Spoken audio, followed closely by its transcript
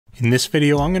In this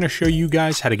video, I'm going to show you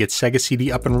guys how to get Sega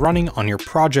CD up and running on your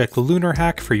Project Lunar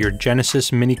hack for your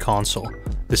Genesis mini console.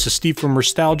 This is Steve from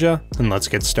Restalgia, and let's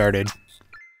get started.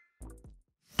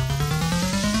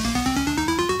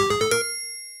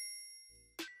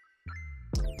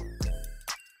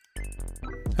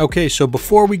 Okay, so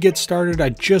before we get started, I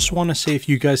just want to say if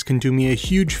you guys can do me a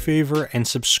huge favor and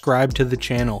subscribe to the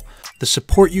channel. The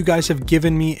support you guys have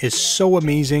given me is so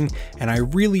amazing and I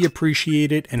really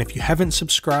appreciate it, and if you haven't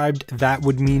subscribed, that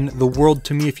would mean the world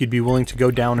to me if you'd be willing to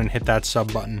go down and hit that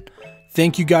sub button.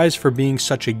 Thank you guys for being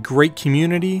such a great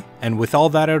community, and with all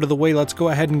that out of the way, let's go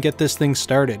ahead and get this thing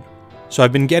started. So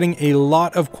I've been getting a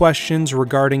lot of questions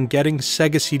regarding getting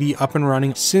Sega CD up and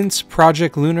running since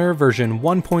Project Lunar version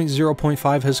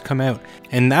 1.0.5 has come out,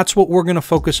 and that's what we're going to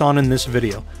focus on in this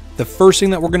video. The first thing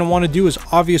that we're going to want to do is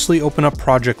obviously open up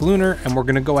Project Lunar, and we're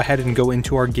going to go ahead and go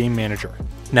into our game manager.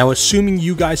 Now, assuming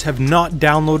you guys have not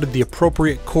downloaded the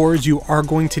appropriate cores, you are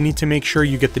going to need to make sure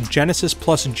you get the Genesis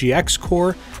Plus GX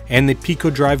core and the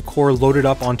Megadrive core loaded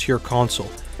up onto your console.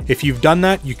 If you've done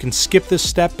that, you can skip this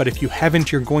step, but if you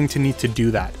haven't, you're going to need to do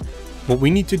that. What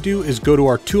we need to do is go to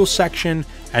our tools section,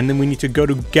 and then we need to go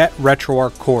to get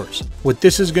RetroArch cores. What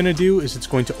this is going to do is it's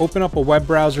going to open up a web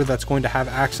browser that's going to have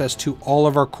access to all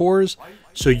of our cores.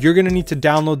 So you're going to need to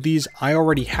download these. I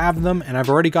already have them and I've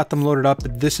already got them loaded up,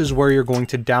 but this is where you're going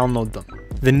to download them.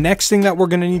 The next thing that we're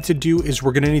going to need to do is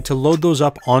we're going to need to load those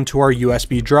up onto our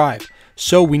USB drive.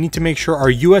 So we need to make sure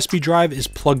our USB drive is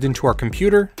plugged into our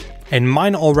computer, and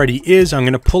mine already is. I'm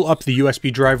going to pull up the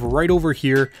USB drive right over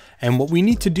here, and what we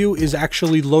need to do is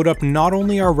actually load up not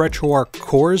only our RetroArch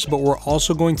cores, but we're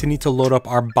also going to need to load up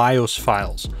our BIOS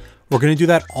files. We're going to do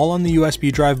that all on the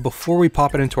USB drive before we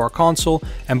pop it into our console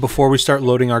and before we start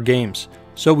loading our games.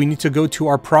 So we need to go to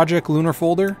our Project Lunar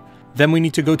folder, then we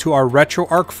need to go to our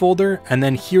RetroArch folder, and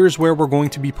then here's where we're going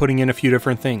to be putting in a few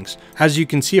different things. As you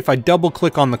can see, if I double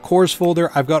click on the cores folder,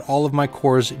 I've got all of my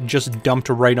cores just dumped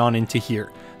right on into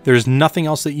here. There's nothing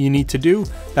else that you need to do.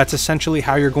 That's essentially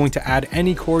how you're going to add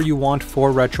any core you want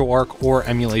for RetroArch or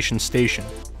Emulation Station.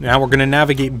 Now we're going to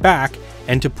navigate back,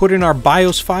 and to put in our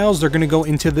BIOS files, they're going to go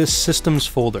into this systems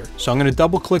folder. So I'm going to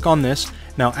double click on this.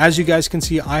 Now, as you guys can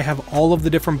see, I have all of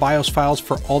the different BIOS files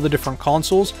for all the different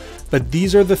consoles, but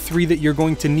these are the three that you're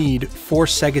going to need for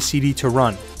Sega CD to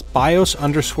run. It's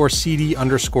BIOS_CD_E,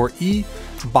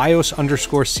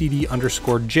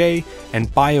 BIOS_CD_J,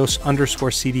 and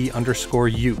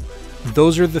BIOS_CD_U.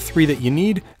 Those are the three that you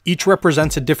need. Each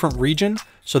represents a different region,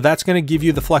 so that's going to give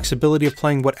you the flexibility of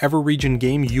playing whatever region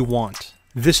game you want.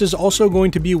 This is also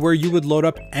going to be where you would load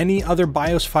up any other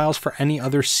BIOS files for any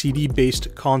other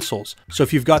CD-based consoles. So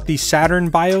if you've got the Saturn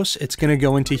BIOS, it's going to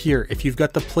go into here. If you've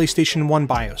got the PlayStation 1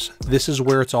 BIOS, this is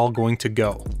where it's all going to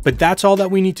go. But that's all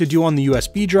that we need to do on the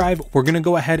USB drive. We're going to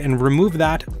go ahead and remove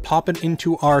that, pop it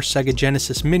into our Sega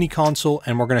Genesis mini console,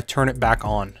 and we're going to turn it back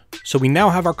on. So we now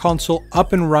have our console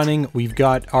up and running, we've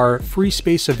got our free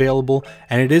space available,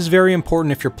 and it is very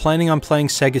important if you're planning on playing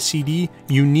Sega CD,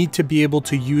 you need to be able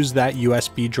to use that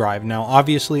USB drive. Now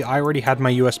obviously I already had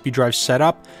my USB drive set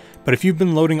up, but if you've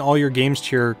been loading all your games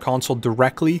to your console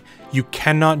directly, you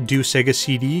cannot do Sega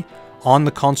CD on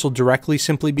the console directly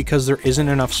simply because there isn't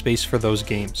enough space for those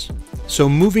games. So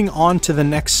moving on to the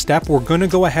next step, we're going to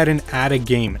go ahead and add a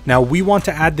game. Now we want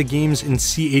to add the games in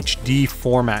CHD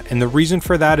format, and the reason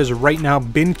for that is right now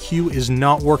BinQ is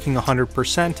not working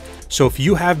 100%. So if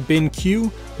you have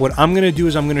BinQ, what I'm going to do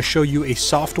is I'm going to show you a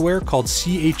software called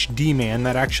CHD Man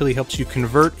that actually helps you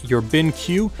convert your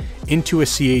BinQ into a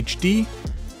CHD,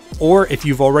 or if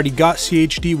you've already got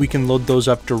CHD, we can load those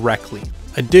up directly.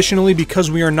 Additionally, because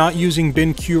we are not using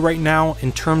BinQ right now,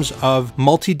 in terms of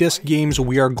multi-disc games,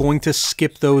 we are going to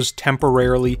skip those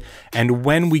temporarily, and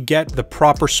when we get the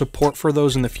proper support for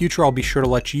those in the future, I'll be sure to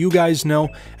let you guys know,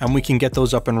 and we can get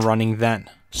those up and running then.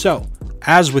 So,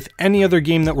 as with any other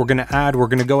game that we're going to add, we're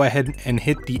going to go ahead and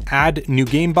hit the Add New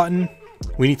Game button.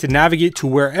 We need to navigate to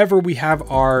wherever we have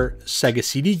our Sega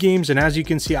CD games, and as you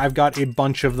can see, I've got a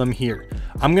bunch of them here.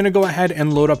 I'm going to go ahead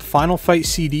and load up Final Fight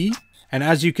CD. And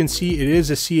as you can see, it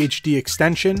is a CHD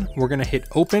extension. We're going to hit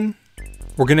open.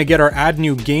 We're going to get our add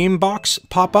new game box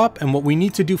pop up. And what we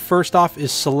need to do first off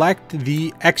is select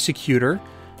the executor.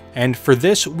 And for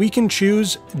this, we can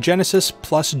choose Genesis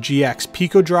Plus GX.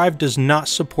 Megadrive does not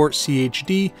support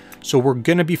CHD, so we're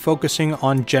going to be focusing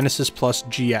on Genesis Plus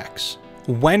GX.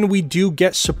 When we do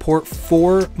get support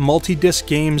for multi-disc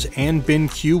games and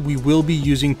BinQ, we will be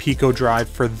using Megadrive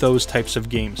for those types of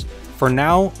games. For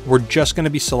now, we're just going to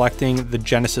be selecting the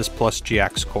Genesis Plus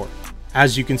GX core.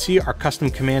 As you can see, our custom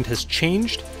command has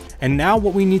changed, And now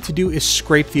what we need to do is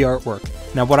scrape the artwork.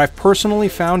 Now what I've personally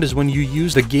found is when you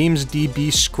use the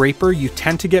GamesDB scraper, you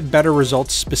tend to get better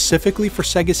results specifically for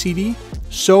Sega CD.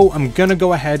 So I'm gonna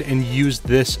go ahead and use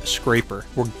this scraper.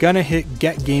 We're gonna hit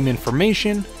Get Game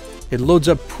Information. It loads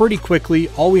up pretty quickly.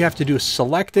 All we have to do is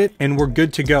select it and we're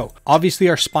good to go. Obviously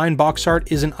our spine box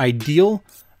art isn't ideal,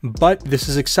 but this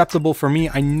is acceptable for me.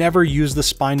 I never use the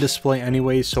spine display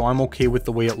anyway, so I'm okay with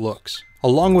the way it looks.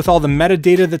 Along with all the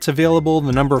metadata that's available,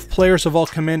 the number of players have all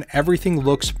come in, everything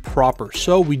looks proper.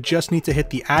 So we just need to hit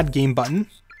the Add Game button.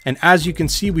 And as you can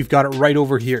see, we've got it right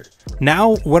over here.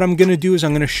 Now, what I'm gonna do is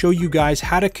I'm gonna show you guys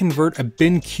how to convert a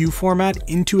BinQ format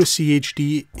into a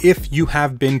CHD if you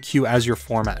have BinQ as your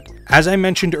format. As I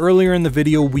mentioned earlier in the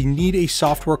video, we need a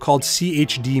software called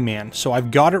CHD Man. So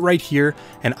I've got it right here,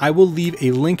 and I will leave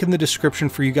a link in the description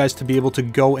for you guys to be able to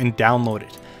go and download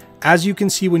it. As you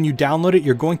can see, when you download it,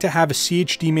 you're going to have a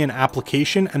CHD Man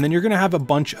application, and then you're gonna have a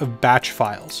bunch of batch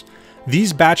files.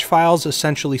 These batch files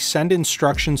essentially send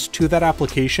instructions to that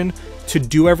application to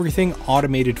do everything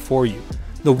automated for you.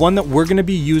 The one that we're going to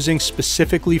be using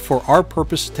specifically for our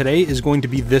purpose today is going to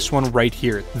be this one right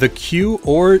here, the Q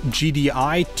or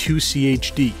GDI to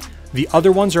CHD. The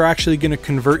other ones are actually going to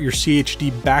convert your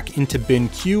CHD back into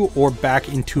BinQ or back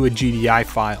into a GDI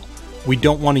file. We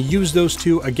don't want to use those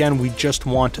two. Again, we just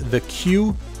want the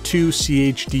Q to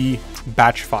CHD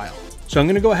batch file. So I'm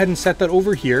going to go ahead and set that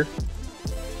over here,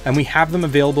 and we have them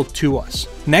available to us.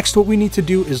 Next, what we need to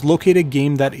do is locate a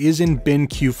game that is in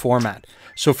BinQ format.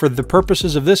 So for the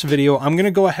purposes of this video, I'm gonna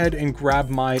go ahead and grab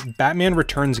my Batman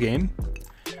Returns game,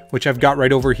 which I've got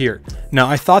right over here. Now,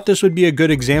 I thought this would be a good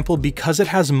example because it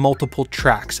has multiple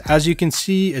tracks. As you can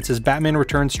see, it says Batman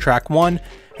Returns track 1,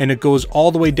 and it goes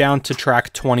all the way down to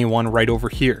track 21 right over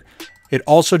here. It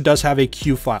also does have a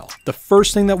Q file. The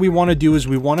first thing that we wanna do is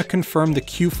we wanna confirm the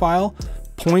Q file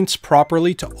points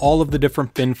properly to all of the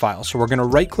different bin files. So we're going to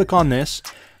right click on this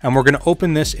and we're going to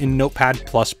open this in Notepad++.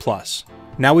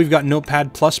 Now we've got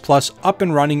Notepad++ up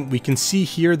and running. We can see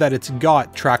here that it's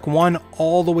got track 1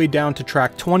 all the way down to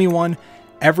track 21.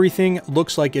 Everything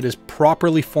looks like it is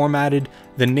properly formatted.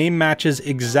 The name matches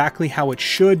exactly how it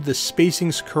should. The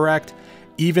spacing's correct.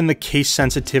 Even the case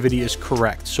sensitivity is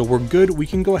correct. So we're good. We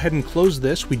can go ahead and close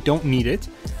this. We don't need it.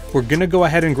 We're going to go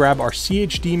ahead and grab our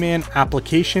CHD Man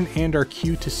application and our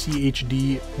Q to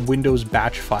CHD Windows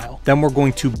batch file. Then we're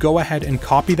going to go ahead and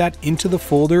copy that into the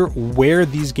folder where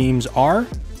these games are.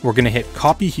 We're going to hit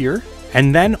copy here.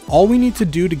 And then all we need to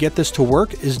do to get this to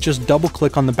work is just double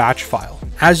click on the batch file.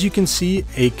 As you can see,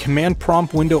 a command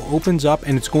prompt window opens up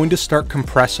and it's going to start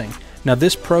compressing. Now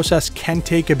this process can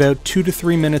take about 2 to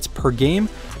 3 minutes per game,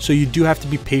 so you do have to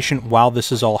be patient while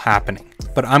this is all happening.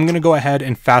 But I'm going to go ahead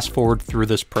and fast forward through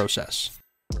this process.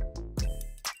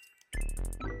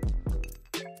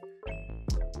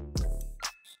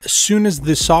 As soon as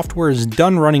the software is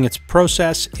done running its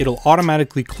process, it'll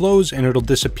automatically close and it'll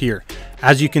disappear.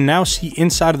 As you can now see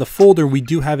inside of the folder, we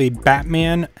do have a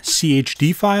Batman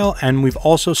CHD file, and we've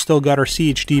also still got our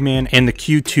CHD Man and the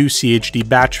Q2 CHD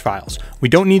batch files. We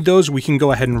don't need those. We can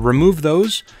go ahead and remove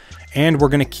those, and we're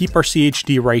going to keep our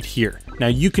CHD right here. Now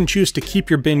you can choose to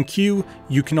keep your BinQ.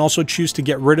 You can also choose to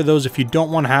get rid of those if you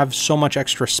don't want to have so much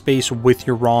extra space with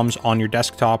your ROMs on your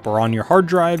desktop or on your hard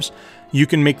drives. You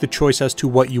can make the choice as to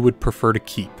what you would prefer to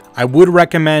keep. I would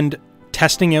recommend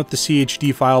testing out the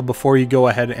CHD file before you go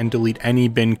ahead and delete any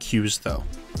BinQs though.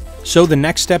 So the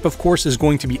next step, of course, is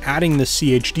going to be adding the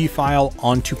CHD file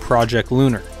onto Project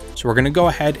Lunar. So we're going to go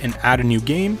ahead and add a new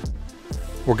game.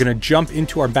 We're going to jump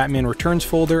into our Batman Returns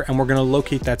folder and we're going to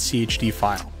locate that CHD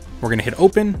file. We're going to hit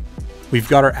open. We've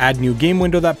got our add new game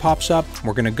window that pops up.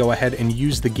 We're going to go ahead and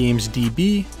use the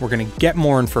GamesDB. We're going to get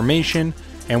more information,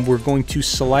 and we're going to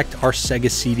select our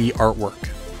Sega CD artwork.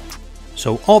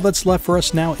 So all that's left for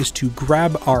us now is to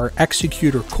grab our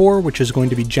executor core, which is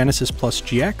going to be Genesis plus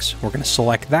GX. We're going to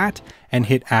select that and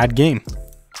hit add game.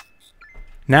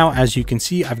 Now, as you can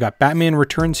see, I've got Batman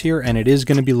Returns here, and it is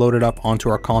going to be loaded up onto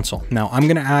our console. Now I'm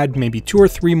going to add maybe 2 or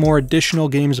 3 more additional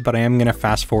games, but I am going to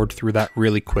fast forward through that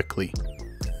really quickly.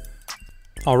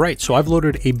 Alright, so I've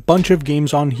loaded a bunch of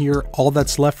games on here. All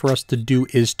that's left for us to do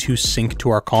is to sync to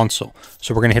our console.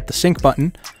 So we're going to hit the sync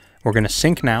button. We're going to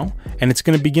sync now, and it's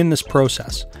going to begin this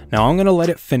process. Now I'm going to let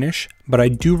it finish, but I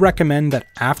do recommend that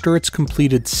after it's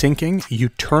completed syncing, you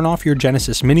turn off your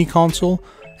Genesis Mini console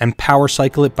and power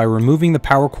cycle it by removing the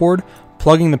power cord,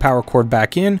 plugging the power cord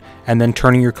back in, and then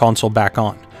turning your console back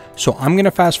on. So I'm going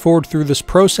to fast forward through this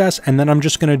process, and then I'm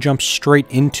just going to jump straight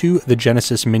into the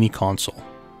Genesis Mini console.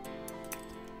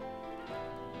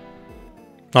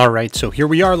 Alright, so here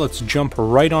we are. Let's jump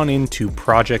right on into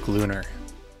Project Lunar.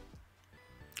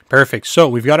 Perfect. So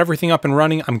we've got everything up and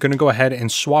running. I'm going to go ahead and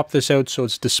swap this out so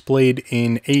it's displayed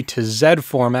in A to Z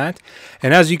format.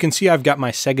 And as you can see, I've got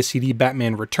my Sega CD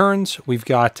Batman Returns. We've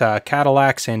got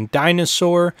Cadillacs and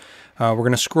Dinosaur. We're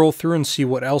going to scroll through and see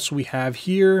what else we have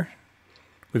here.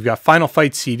 We've got Final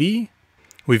Fight CD.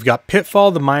 We've got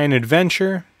Pitfall, the Mayan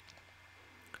Adventure.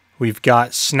 We've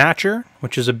got Snatcher,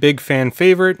 which is a big fan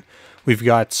favorite. We've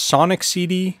got Sonic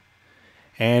CD.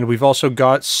 And we've also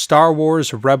got Star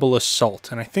Wars Rebel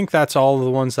Assault. And I think that's all of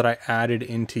the ones that I added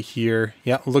into here.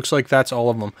 Yeah, looks like that's all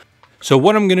of them. So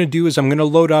what I'm going to do is I'm going to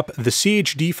load up the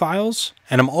CHD files.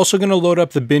 And I'm also going to load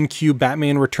up the BinQ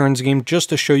Batman Returns game just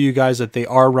to show you guys that they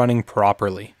are running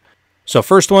properly. So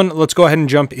first one, let's go ahead and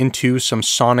jump into some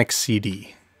Sonic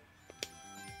CD.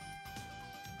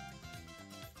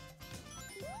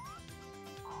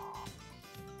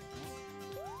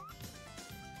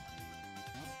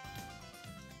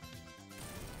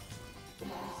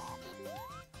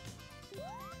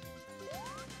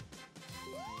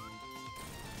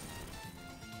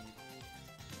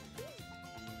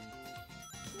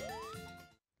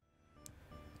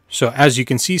 So as you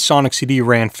can see, Sonic CD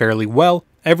ran fairly well.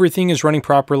 Everything is running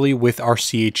properly with our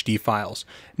CHD files.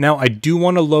 Now I do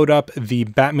want to load up the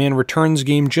Batman Returns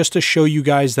game just to show you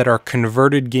guys that our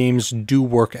converted games do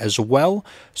work as well.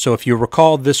 So if you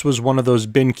recall, this was one of those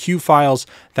BinQ files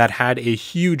that had a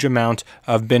huge amount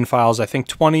of bin files, I think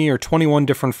 20 or 21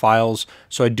 different files.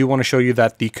 So I do want to show you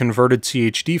that the converted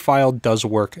CHD file does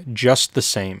work just the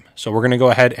same. So we're going to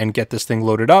go ahead and get this thing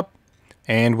loaded up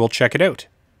and we'll check it out.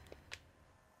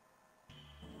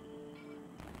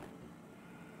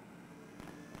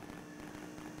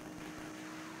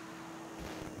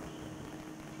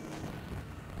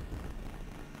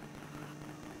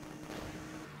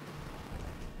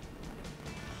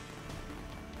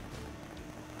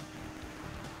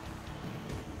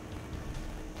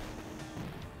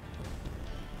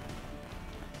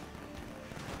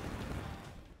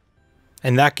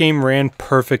 And that game ran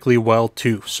perfectly well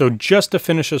too. So just to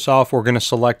finish us off, we're going to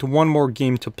select one more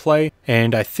game to play.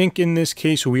 And I think in this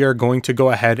case, we are going to go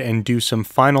ahead and do some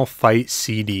Final Fight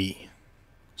CD.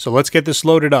 So let's get this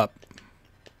loaded up.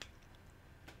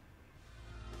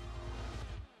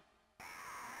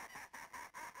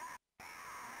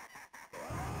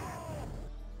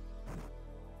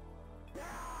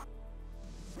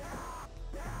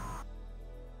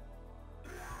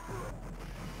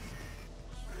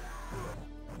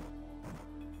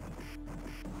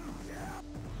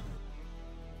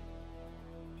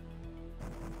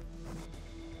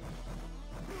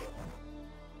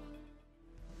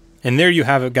 And there you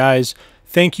have it, guys.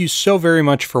 Thank you so very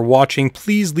much for watching.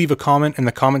 Please leave a comment in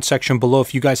the comment section below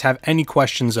if you guys have any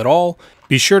questions at all.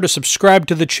 Be sure to subscribe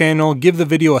to the channel, give the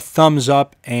video a thumbs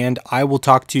up, and I will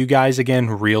talk to you guys again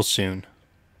real soon.